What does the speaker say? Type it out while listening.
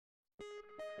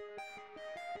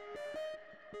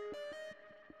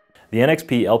The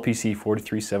NXP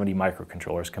LPC4370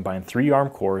 microcontrollers combine 3 ARM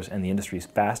cores and the industry's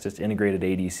fastest integrated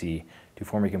ADC to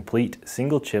form a complete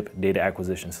single-chip data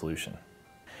acquisition solution.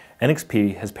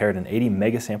 NXP has paired an 80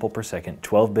 megasample per second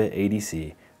 12-bit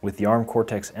ADC with the ARM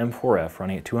Cortex-M4F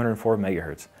running at 204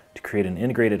 MHz to create an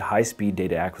integrated high-speed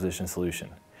data acquisition solution.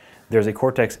 There's a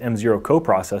Cortex-M0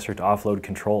 coprocessor to offload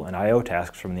control and I/O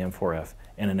tasks from the M4F,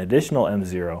 and an additional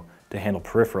M0 to handle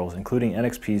peripherals, including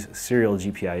NXP's serial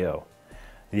GPIO.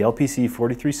 The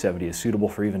LPC4370 is suitable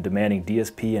for even demanding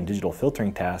DSP and digital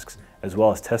filtering tasks, as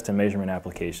well as test and measurement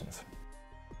applications.